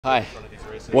Hi.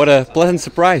 What a pleasant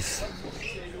surprise.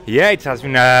 Yeah, it has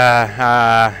been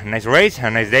a nice race, a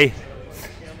nice day.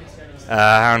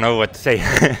 I don't know what to say.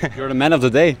 You're the man of the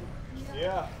day.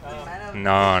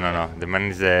 No. The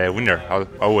man is the winner,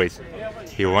 always.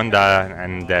 He won that,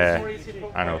 and I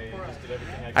don't know.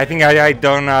 I think I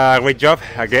done a great job,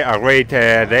 a great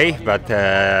day, but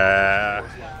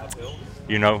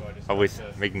always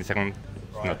making second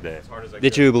is not the.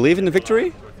 Did you believe in the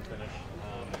victory?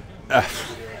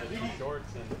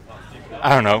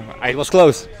 I don't know. It was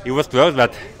close. It was close,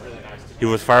 but he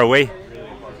was far away.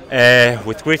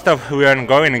 With Christoph, we are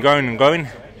going and going and going.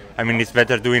 I mean, it's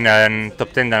better doing a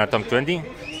top 10 than a top 20.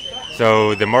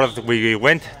 So the more we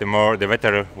went, the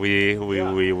better we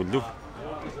would do.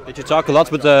 Did you talk a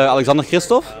lot with Alexander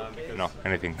Christoph? No,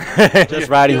 anything. Just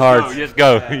riding hard. Just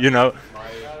go.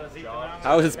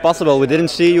 How is it possible? We didn't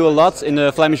see you a lot in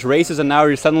the Flemish races, and now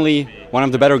you're suddenly one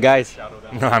of the better guys.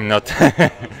 No, I'm not.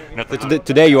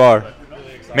 Today you are.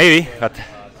 Maybe, but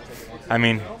I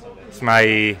mean, it's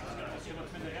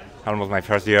almost my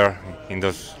first year in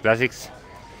those classics.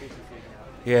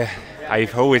 Yeah,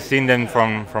 I've always seen them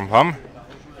from home.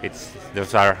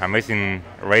 Those are amazing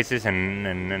races,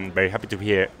 and very happy to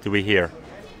be here.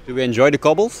 Do we enjoy the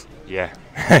cobbles? Yeah,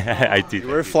 I did. You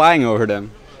were flying over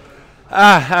them.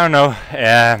 I don't know.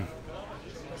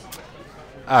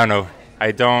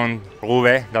 I done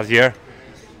Roubaix last year,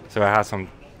 so I have some,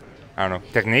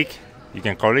 technique. You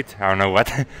can call it. I don't know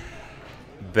what.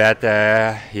 But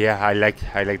yeah, I like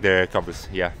the cobbles.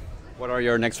 Yeah. What are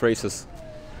your next races?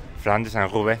 Flanders and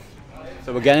Roubaix.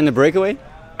 So again in the breakaway?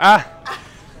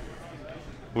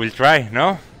 We'll try.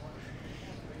 No.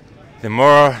 The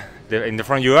more in the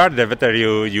front you are, the better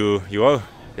you go.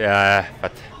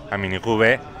 But I mean, in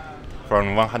Roubaix,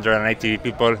 from 180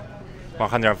 people,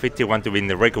 150 want to be in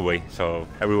the breakaway. So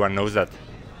everyone knows that.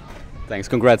 Thanks.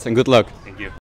 Congrats and good luck.